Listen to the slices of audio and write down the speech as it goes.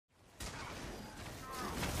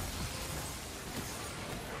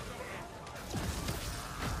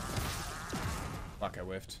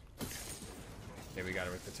whiffed. Okay, we got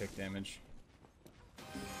her with the tick damage.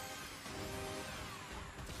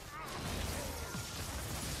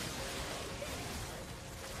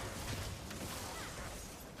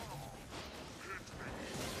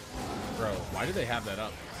 Bro, why do they have that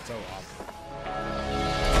up? It's so awful.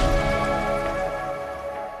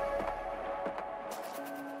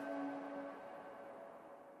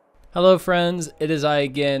 Hello friends, it is I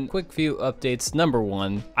again. Quick few updates. Number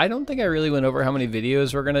one, I don't think I really went over how many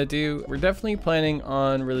videos we're gonna do. We're definitely planning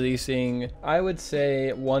on releasing, I would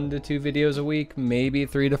say 1 to 2 videos a week, maybe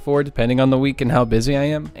 3 to 4, depending on the week and how busy I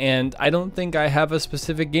am. And I don't think I have a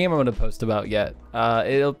specific game I'm gonna post about yet.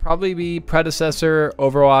 It'll probably be Predecessor,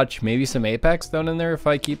 Overwatch, maybe some Apex thrown in there if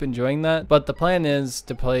I keep enjoying that. But the plan is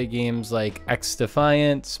to play games like X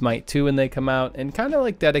Defiant, Smite 2 when they come out, and kind of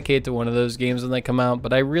like dedicate to one of those games when they come out.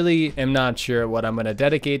 But I really am not sure what I'm going to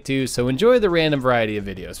dedicate to, so enjoy the random variety of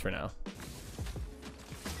videos for now.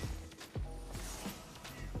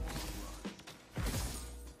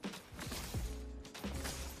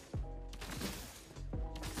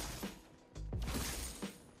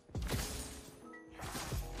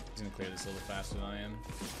 He's going to clear this a little faster than I am.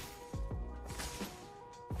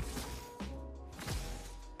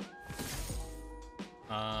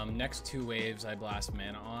 Next 2 waves I blast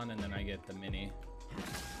mana on, and then I get the mini.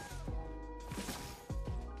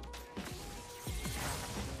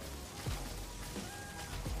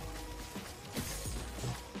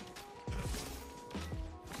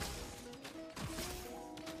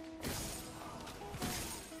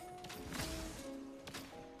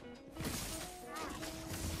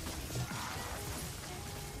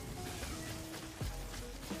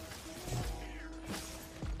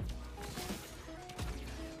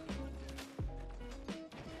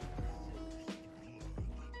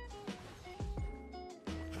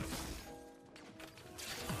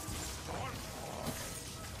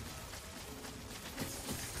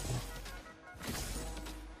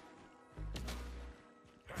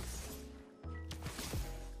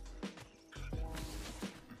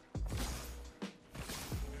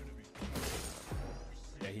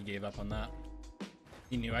 He gave up on that.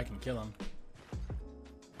 He knew I can kill him.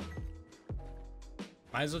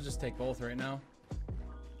 Might as well just take both right now.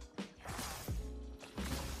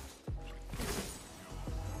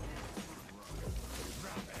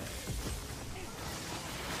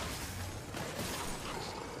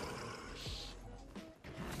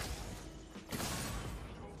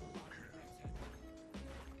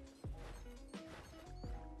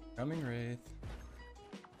 Coming, Wraith.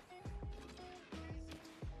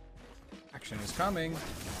 Action is coming.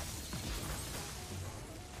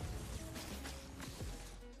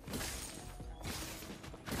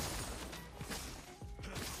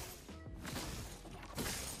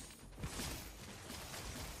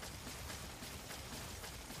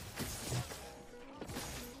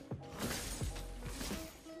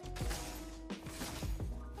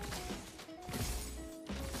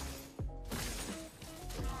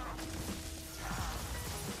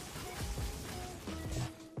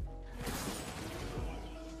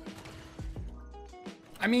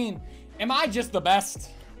 I mean, am I just the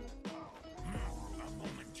best? I'm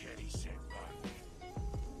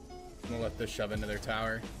gonna let this shove into their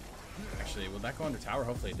tower. Actually, will that go under tower?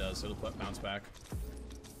 Hopefully it does, so it'll put bounce back.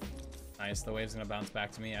 Nice, the wave's gonna bounce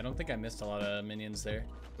back to me. I don't think I missed a lot of minions there,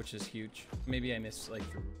 which is huge. Maybe I missed like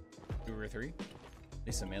 2 or 3. At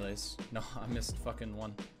least some melees. No, I missed fucking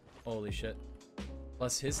 1. Holy shit.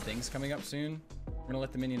 Plus his thing's coming up soon. We're gonna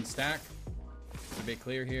let the minions stack. It's a bit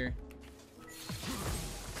clear here.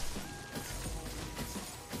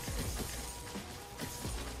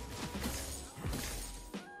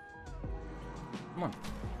 Come on.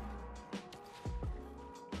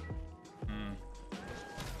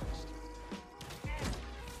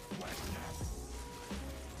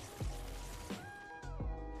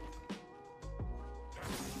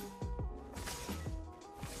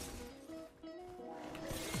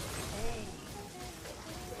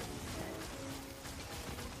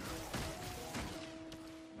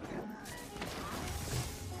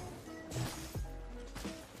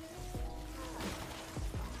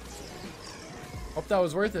 Hope that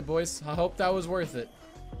was worth it, boys. I hope that was worth it.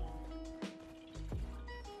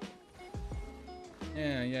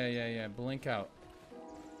 Yeah. Blink out.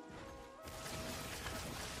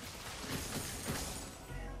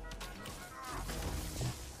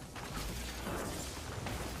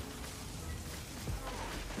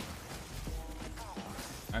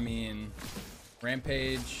 I mean,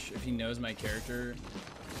 Rampage, if he knows my character,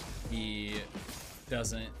 he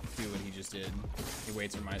doesn't do what he just did. He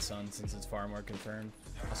waits for my son since it's far more confirmed.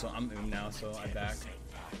 Also, I'm Oom now, so I back.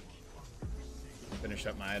 Finish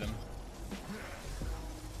up my item.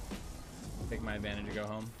 Take my advantage to go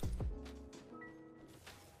home.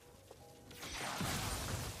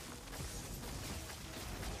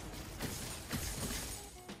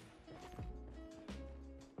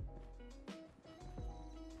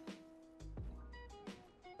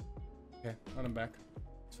 Okay, let him back.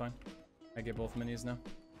 It's fine. I get both minis now.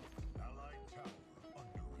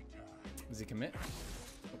 Does he commit? Oh,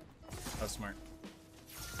 that was smart.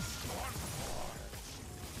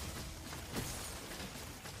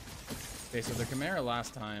 Okay, so the Chimera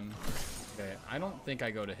last time. Okay, I don't think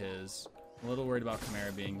I go to his. I'm a little worried about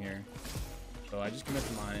Chimera being here. So I just commit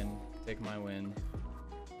to mine, take my win.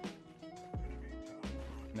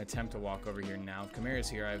 And attempt to walk over here now. If Chimera's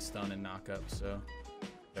here, I have stun and knock up, so.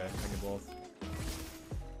 Okay, I get both.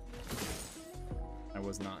 I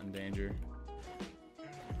was not in danger.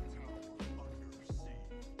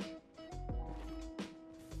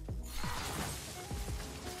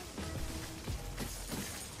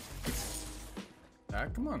 Ah,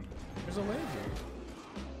 come on. There's a leg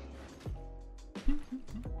here.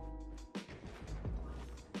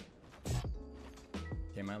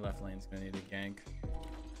 Okay, my left lane's gonna need a gank.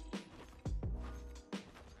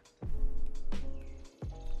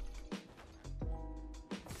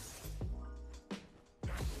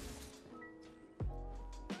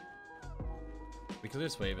 We kill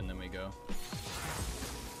this wave and then we go.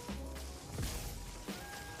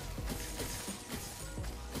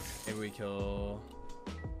 Maybe we kill...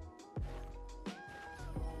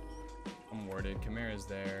 I'm warded. Chimera's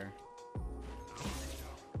there.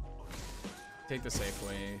 Take the safe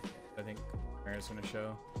way. I think Chimera's gonna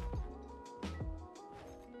show.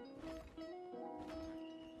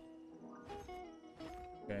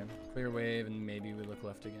 Okay, clear wave and maybe we look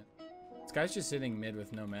left again. This guy's just sitting mid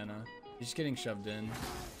with no mana. He's just getting shoved in.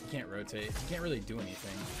 He can't rotate. He can't really do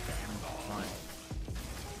anything. Fine.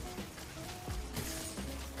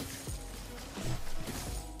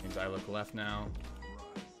 Means I look left now.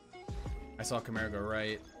 I saw Chimera go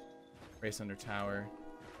right. Race under tower.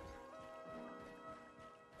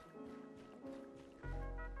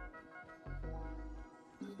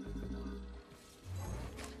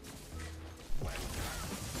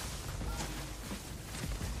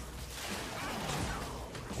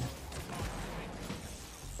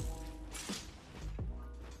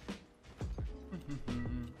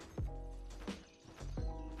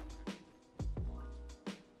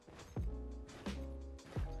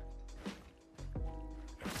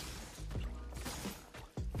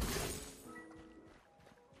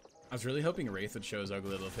 I was really hoping Wraith would show his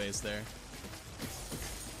ugly little face there.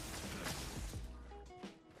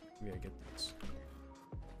 We gotta get this.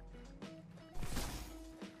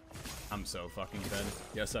 I'm so fucking dead.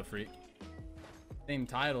 Yes, up freak. Same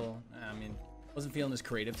title. I mean, wasn't feeling as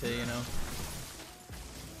creative today, you know?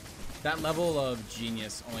 That level of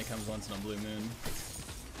genius only comes once in a blue moon.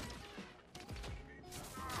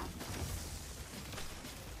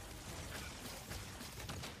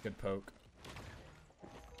 Good poke.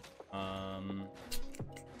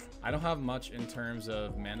 I don't have much in terms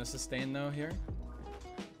of mana sustain though here.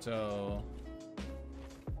 So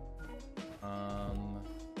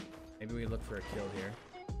maybe we look for a kill here.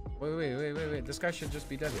 Wait. This guy should just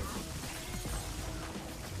be dead here.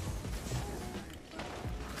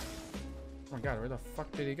 Oh my god, where the fuck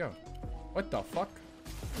did he go? What the fuck?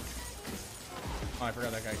 Oh, I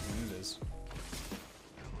forgot that guy can do this.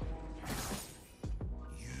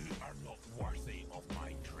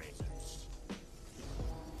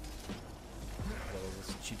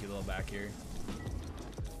 Cheeky little back here.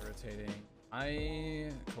 Rotating. I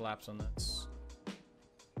collapse on this.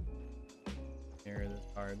 Mirror this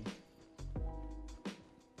card.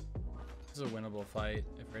 This is a winnable fight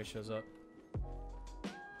if Ray shows up.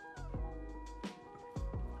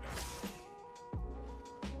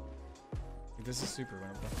 This is super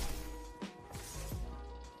winnable.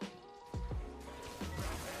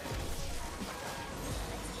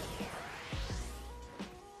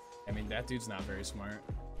 I mean, that dude's not very smart.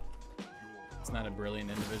 It's not a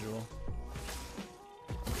brilliant individual.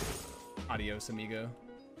 Adios, amigo.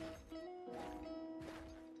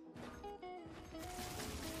 I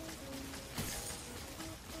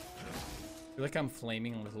feel like I'm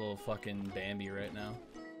flaming with a little fucking Bambi right now.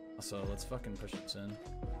 Also, let's fucking push this in.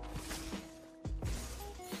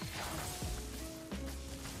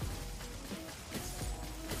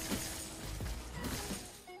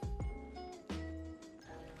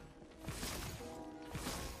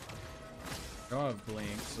 I don't have blink,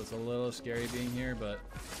 so it's a little scary being here, but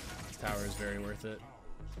this tower is very worth it.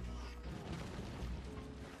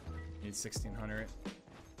 Need 1600.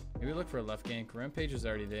 Maybe look for a left gank. Rampage is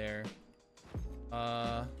already there.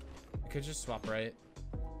 I could just swap right.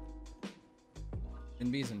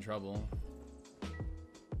 And B's in trouble.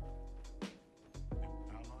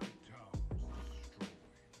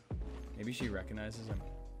 Maybe she recognizes him.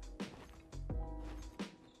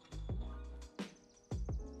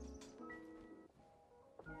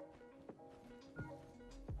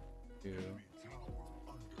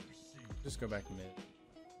 Just go back mid.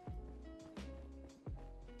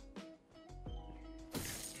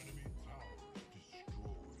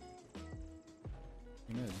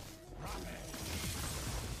 Mid.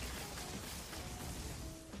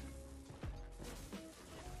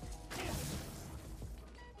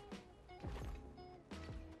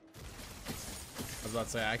 I was about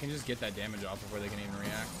to say, I can just get that damage off before they can even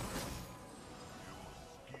react.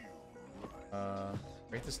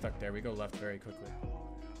 Wraith is stuck there. We go left very quickly.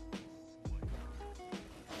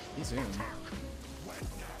 He zoomed.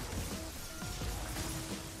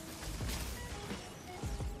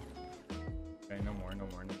 Okay, no more, no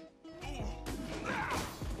more.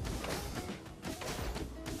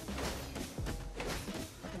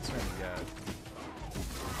 What concern we got?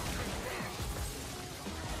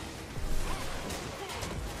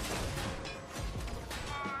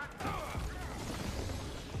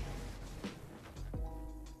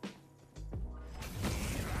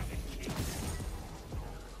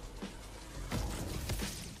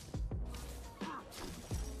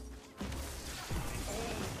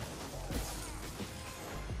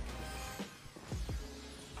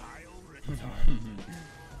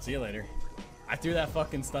 See you later. I threw that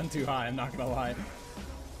fucking stun too high, I'm not gonna lie.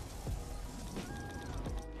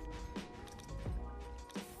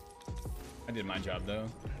 I did my job though.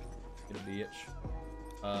 Get a bitch.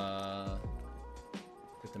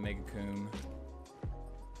 Get the Mega Coom.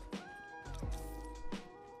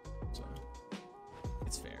 So,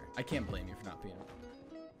 it's fair. I can't blame you for not being.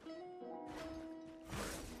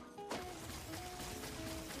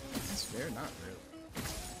 It's fair, not really.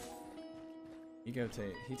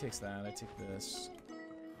 He takes that, I take this.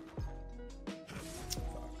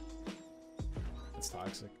 Fuck. That's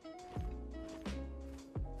toxic.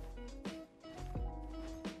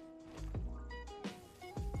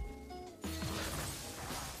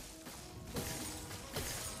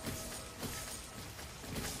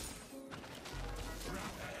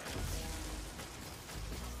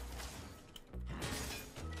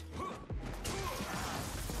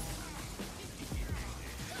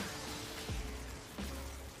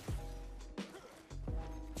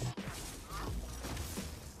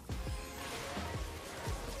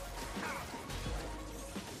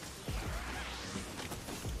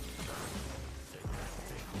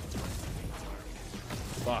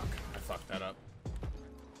 Fuck, I fucked that up.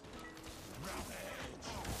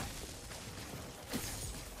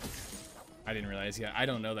 I didn't realize I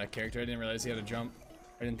don't know that character. I didn't realize he had a jump.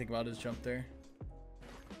 I didn't think about his jump there.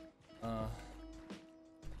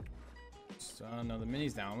 So, no, the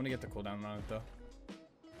mini's down. I'm gonna get the cooldown on it though.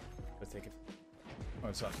 Let's take it. Oh,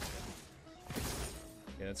 it's up.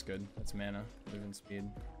 Yeah, that's good. That's mana. Moving speed.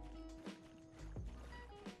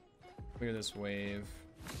 Clear this wave.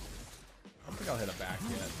 I don't think I'll hit a back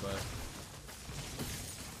yet, but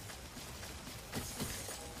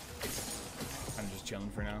I'm just chilling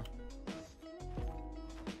for now.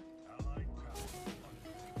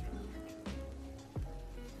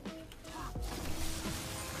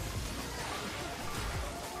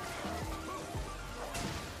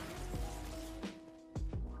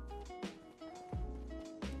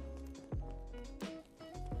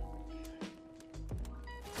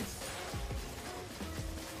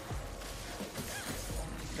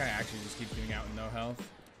 Guy actually just keeps getting out with no health.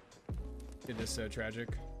 It is so tragic.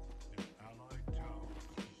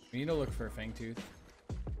 We need to look for a Fangtooth.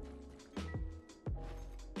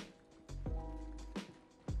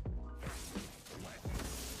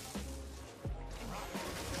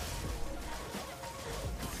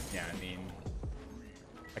 Yeah, I mean,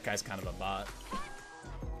 that guy's kind of a bot.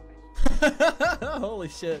 Holy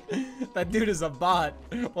shit, that dude is a bot.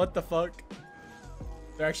 What the fuck?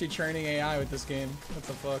 They're actually training AI with this game. What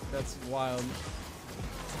the fuck? That's wild.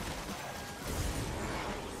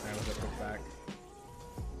 Alright, let's go back.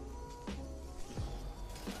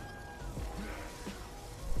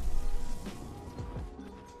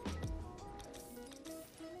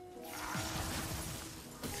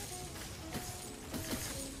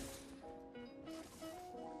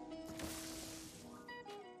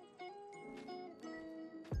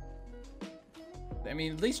 I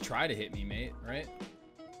mean, at least try to hit me, mate, right?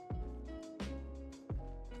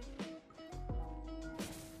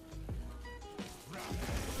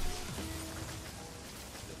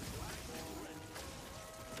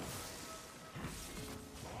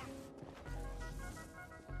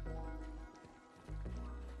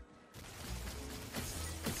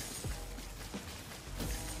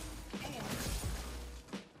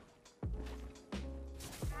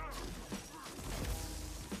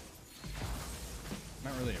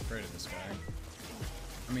 afraid of this guy.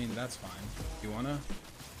 I mean, that's fine. You wanna?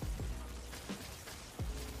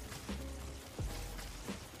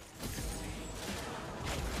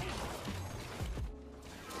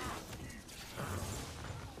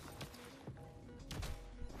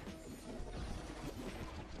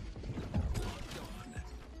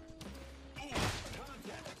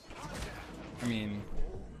 I mean,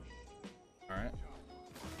 all right.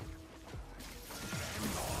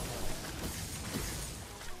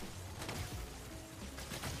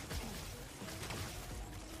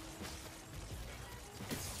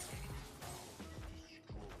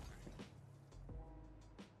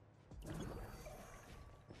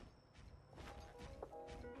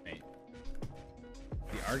 Mate.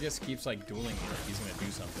 The Argus keeps like dueling me like he's gonna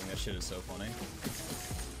do something. That shit is so funny.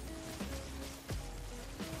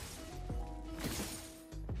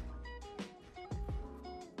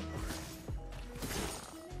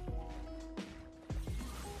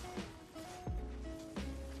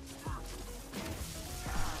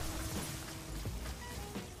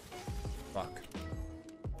 Fuck.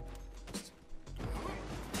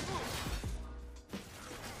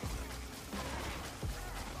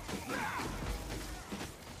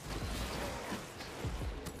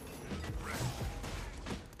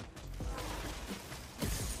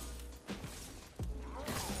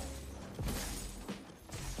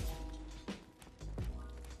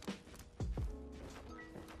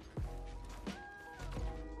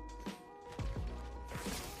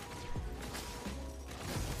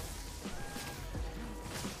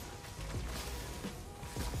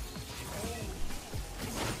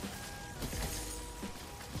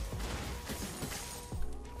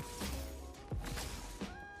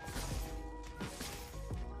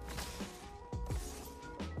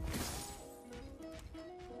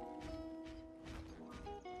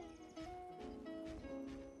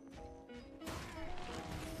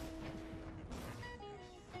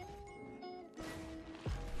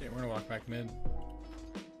 Okay, we're gonna walk back mid.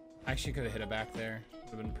 I actually could have hit it back there. Would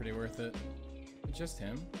have been pretty worth it. It's just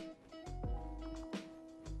him.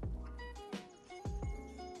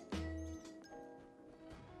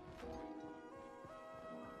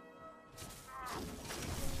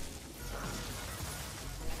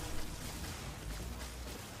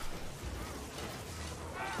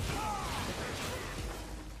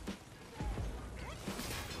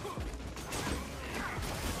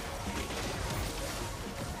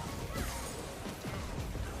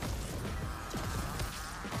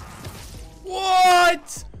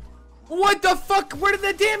 What? What the fuck? Where did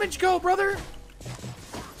the damage go, brother?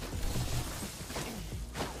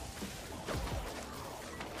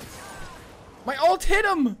 My ult hit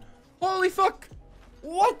him! Holy fuck!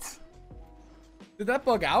 What? Did that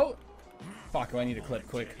bug out? Fuck, I need a clip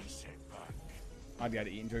quick. I've got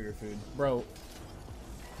to eat. Enjoy your food. Bro.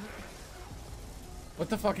 What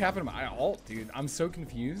the fuck happened to my ult, dude? I'm so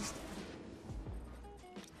confused.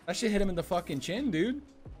 That shit hit him in the fucking chin, dude.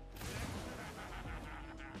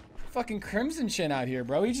 Fucking Crimson Chin out here,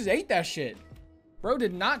 bro. He just ate that shit. Bro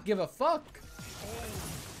did not give a fuck.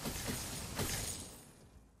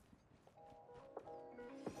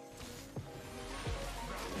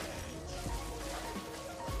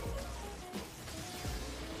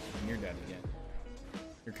 And you're dead again.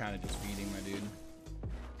 You're kind of just feeding, my dude.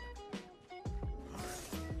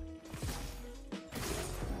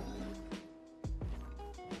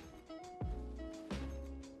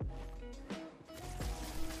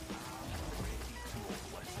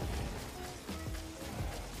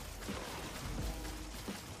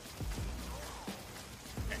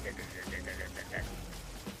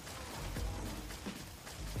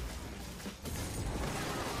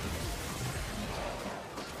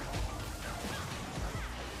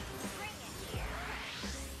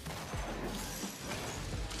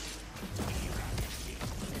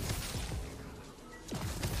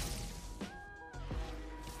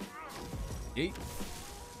 Yeet.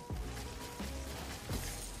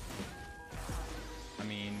 I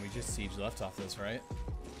mean, we just siege left off this, right?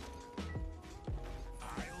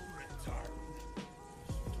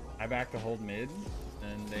 I back to hold mid,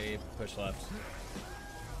 and they push left.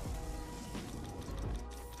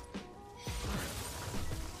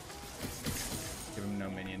 Give him no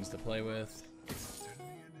minions to play with.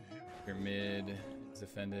 Your mid is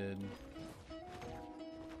defended.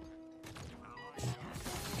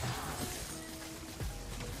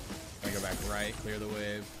 I'm gonna go back right, clear the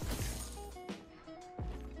wave.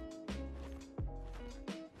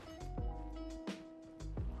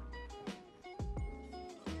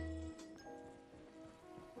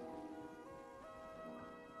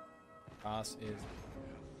 Boss is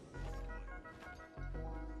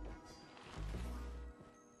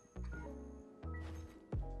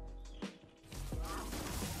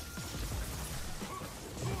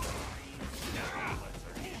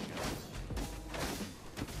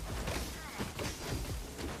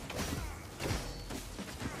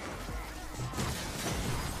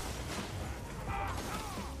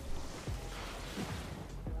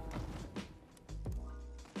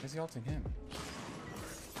Why's he ulting him?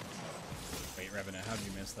 Wait, Revenant, how did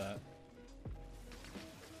you miss that?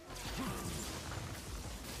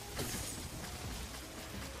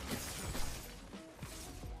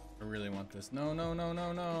 I really want this. No, no, no,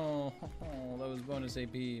 no, no. Oh, that was bonus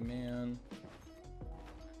AP, man.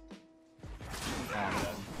 Oh, I'm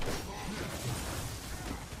dead.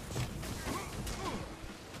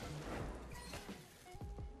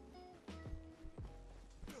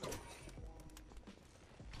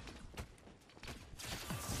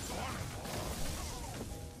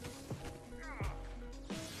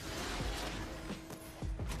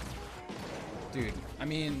 Dude, I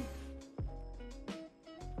mean...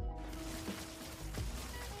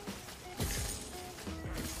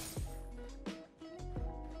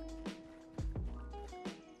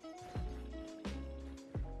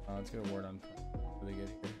 let's get a ward on before they get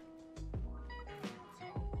here.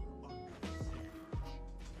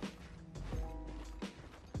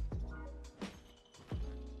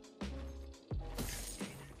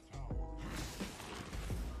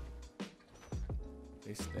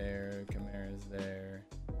 Base there, Chimera's there.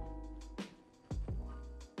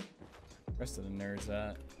 Rest of the nerds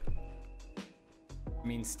at. I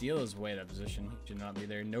mean, Steel is way out of position. He should not be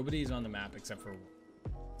there. Nobody's on the map except for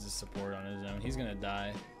his support on his own. He's gonna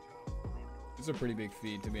die. It's a pretty big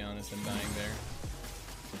feed, to be honest, him dying there.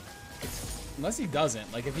 Unless he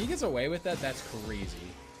doesn't. Like, if he gets away with that, that's crazy.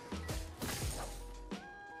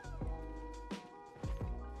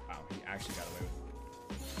 Wow, he actually got away with it.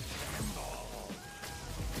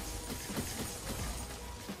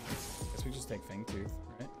 Guess we just take Fangtooth,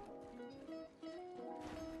 right?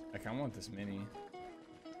 I kinda want this mini.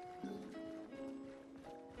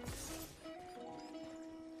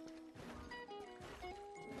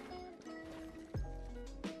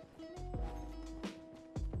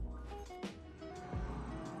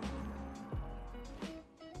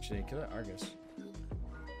 Kill that Argus.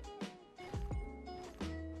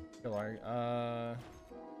 Kill Argus.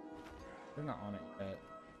 They're not on it yet.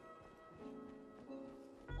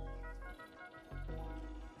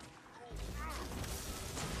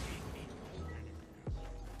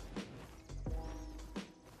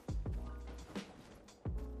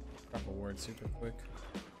 Drop a ward super quick.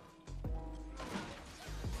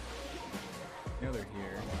 I know they're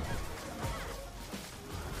here.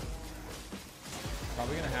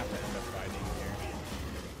 Probably gonna have to end up fighting here.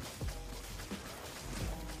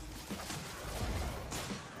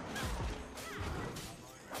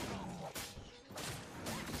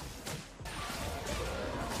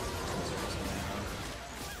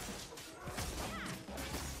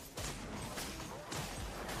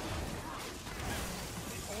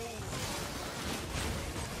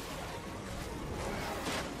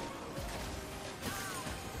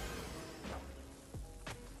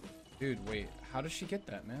 Dude, wait. How does she get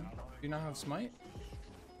that, man? Do you not have smite?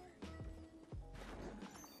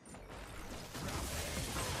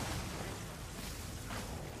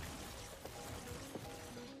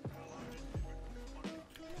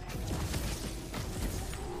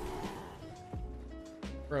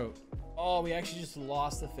 Bro. Oh, we actually just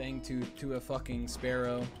lost the thing to a fucking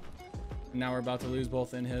Sparrow. Now we're about to lose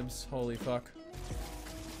both inhibs. Holy fuck.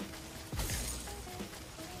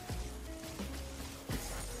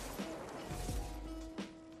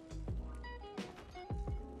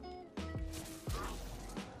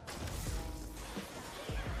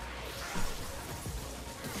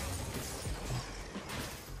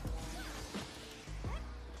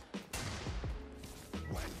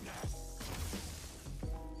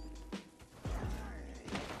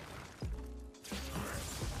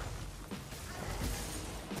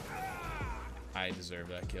 I deserve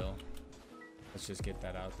that kill. Let's just get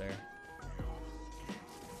that out there.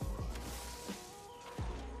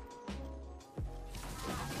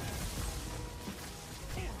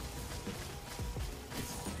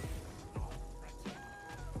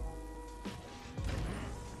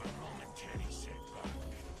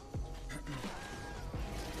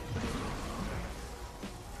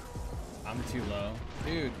 I'm too low.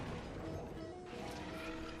 Dude.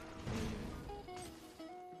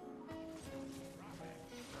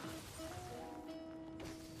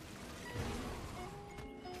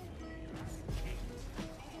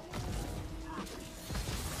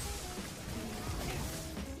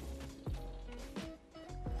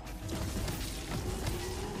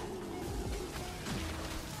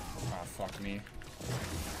 Fuck me.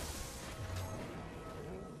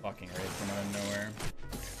 Fucking Wraith came out of nowhere.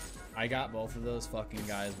 I got both of those fucking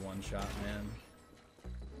guys one shot, man.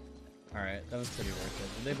 Alright, that was pretty worth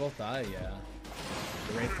it. Did they both die? Yeah.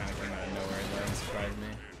 The Wraith kind of came out of nowhere, though. It surprised me.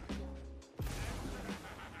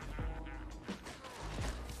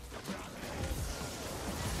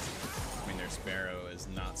 Sparrow is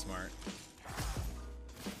not smart.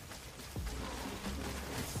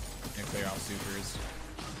 And clear off supers.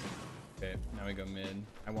 Okay, now we go mid.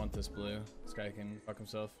 I want this blue. This guy can fuck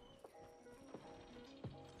himself.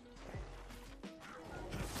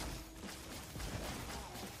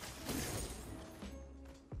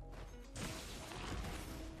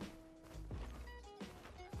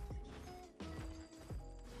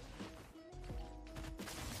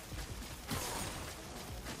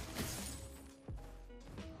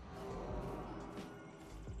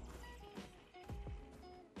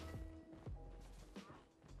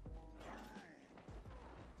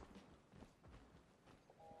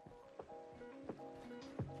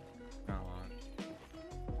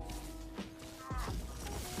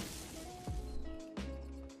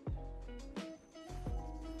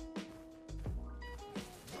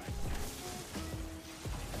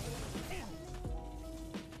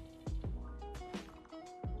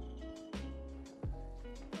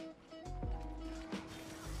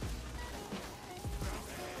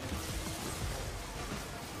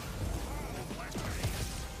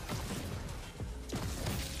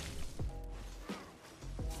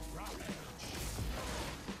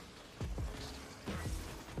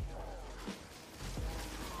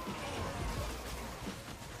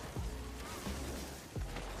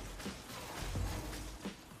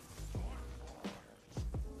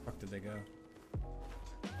 They go.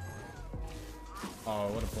 Oh,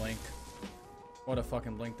 what a blink. What a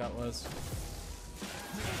fucking blink that was.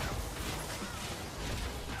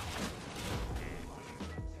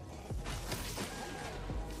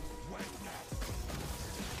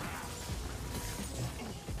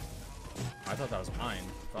 I thought that was mine.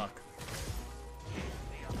 Fuck.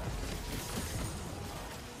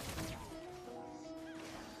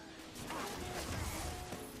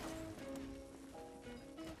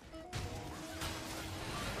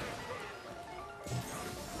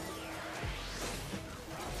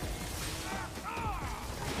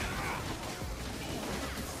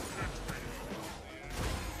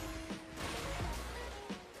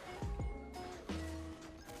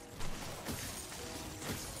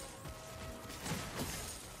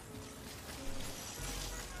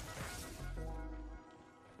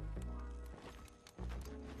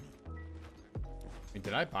 Wait,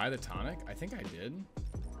 did I buy the tonic? I think I did.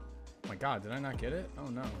 Oh my god, did I not get it? Oh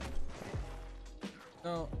no.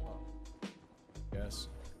 No. Oh. Yes.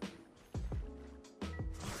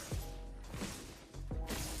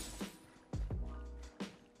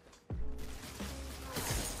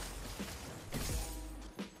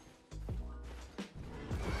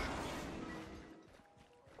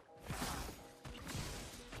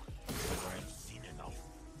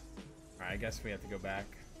 Alright, I guess we have to go back.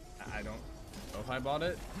 I don't know if I bought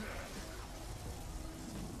it.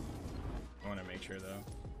 I want to make sure though.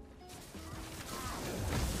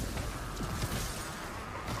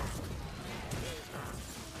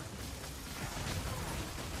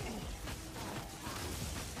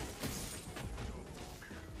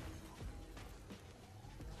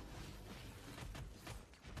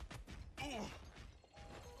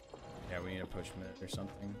 Yeah, we need to push mid or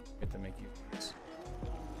something. Get to make you focus.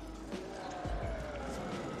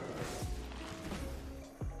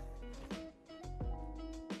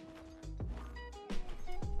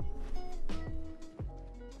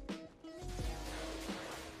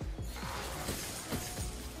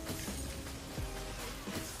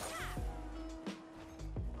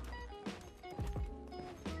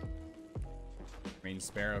 I mean,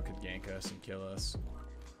 Sparrow could gank us and kill us.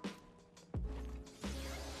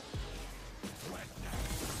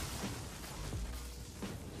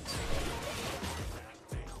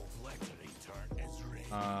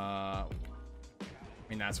 I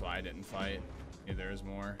mean, that's why I didn't fight. Maybe there's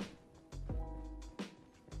more.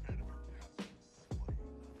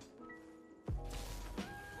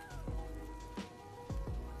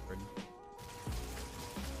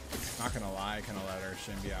 Not gonna lie, I kind of let our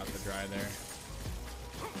Shin be out to dry there.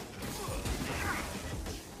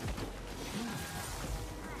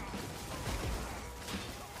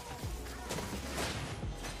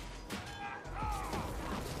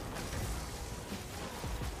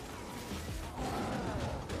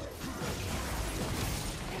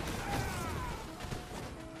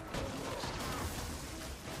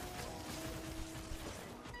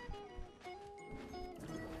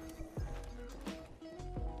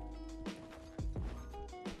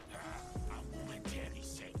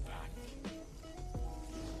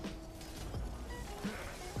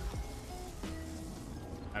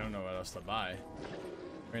 I don't know what else to buy.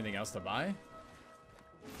 Anything else to buy?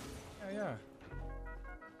 Yeah.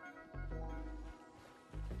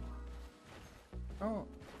 Oh.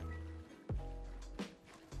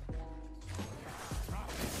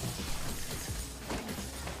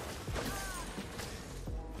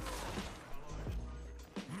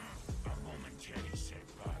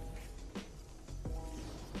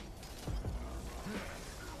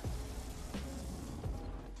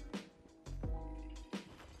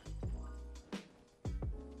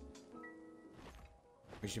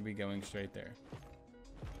 should be going straight there.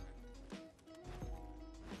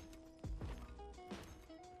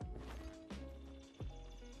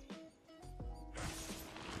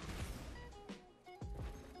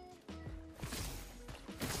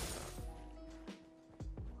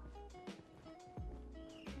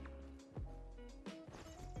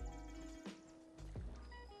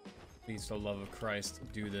 Please, for the love of Christ,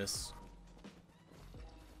 do this.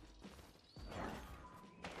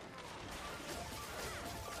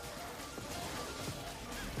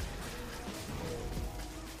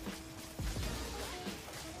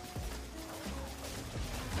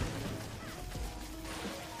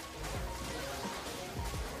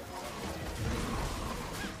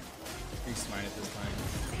 Please smite it this time.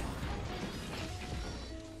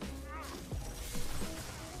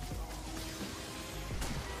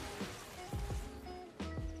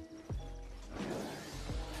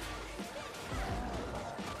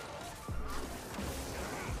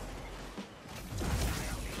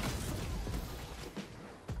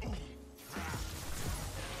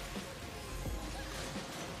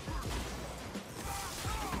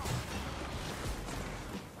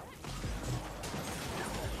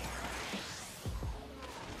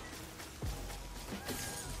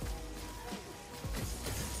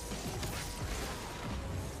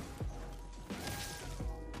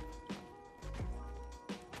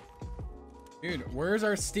 Dude, where's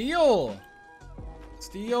our steel?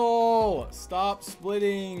 Steel! Stop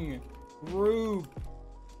splitting! Group!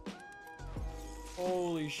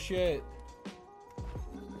 Holy shit.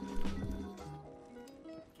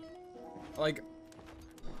 Like,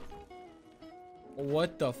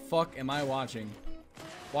 what the fuck am I watching?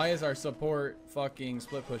 Why is our support fucking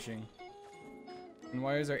split pushing? And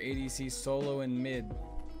why is our ADC solo in mid?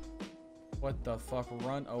 What the fuck?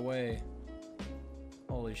 Run away.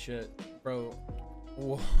 Holy shit. Bro,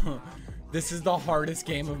 whoa. This is the hardest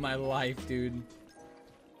game of my life, dude.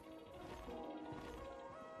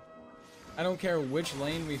 I don't care which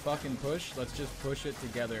lane we fucking push. Let's just push it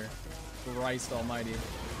together. Christ almighty.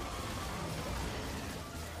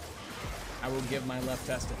 I will give my left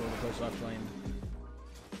testicle to push left lane.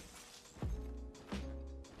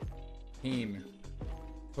 Team.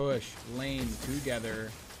 Push lane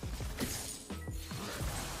together.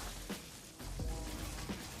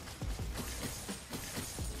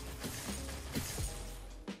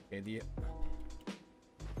 The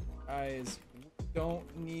guys, we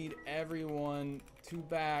don't need everyone to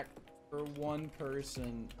back for one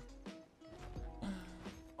person.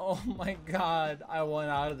 Oh my god, I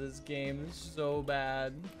want out of this game so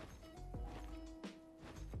bad.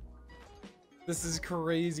 This is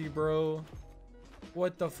crazy, bro.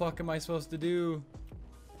 What the fuck am I supposed to do?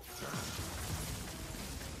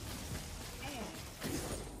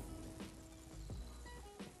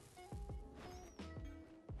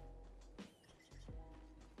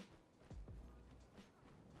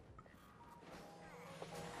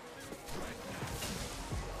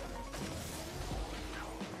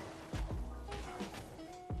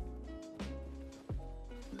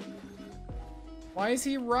 Why is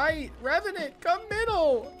he right? Revenant, come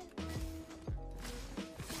middle!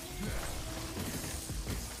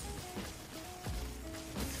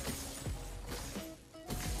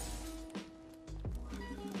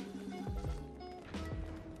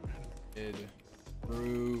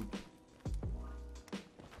 Group.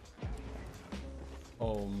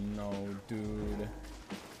 Oh no, dude.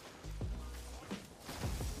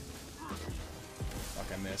 Fuck,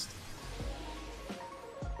 I missed.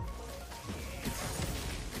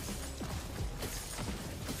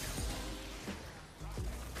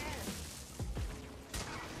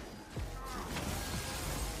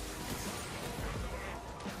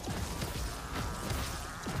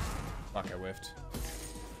 Fuck, I whiffed.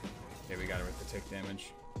 Okay, we gotta rip the tick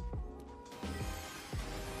damage.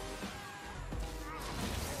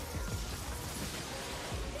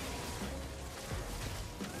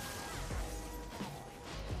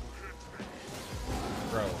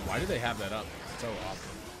 Bro, why do they have that up? It's so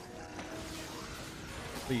awesome.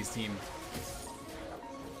 Please, team.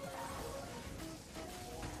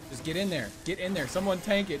 Just get in there. Get in there. Someone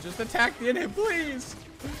tank it. Just attack the inhib, please.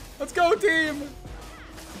 Let's go, team.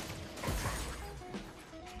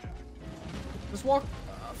 Just walk.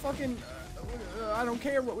 I don't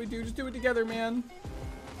care what we do. Just do it together, man.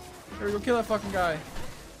 Here we go. Kill that fucking guy.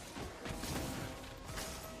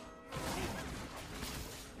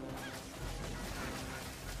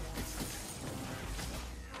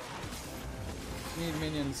 Need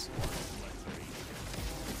minions.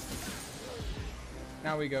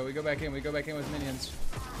 Now we go. We go back in. We go back in with minions.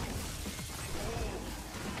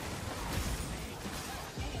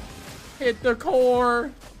 Hit the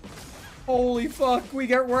core. Holy fuck,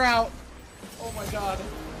 we're out. Oh my god.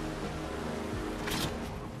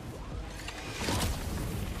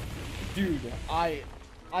 Dude, I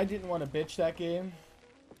didn't want to bitch that game.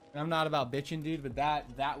 And I'm not about bitching, dude, but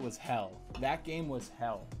that was hell. That game was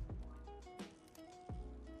hell.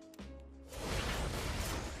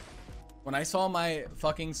 When I saw my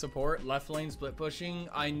fucking support left lane split pushing,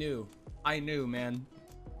 I knew, man.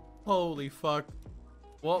 Holy fuck.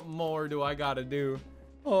 What more do I gotta do?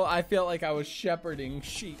 Oh, I felt like I was shepherding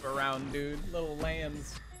sheep around, dude. Little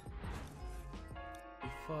lambs.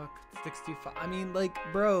 Fuck. 65. I mean, like,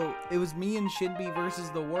 bro, it was me and Shinbi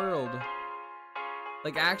versus the world.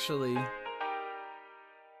 Like, actually.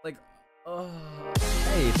 Like,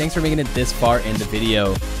 Hey, thanks for making it this far in the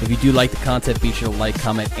video. If you do like the content, be sure to like,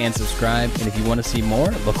 comment, and subscribe. And if you want to see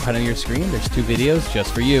more, look right on your screen. There's 2 videos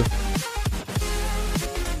just for you.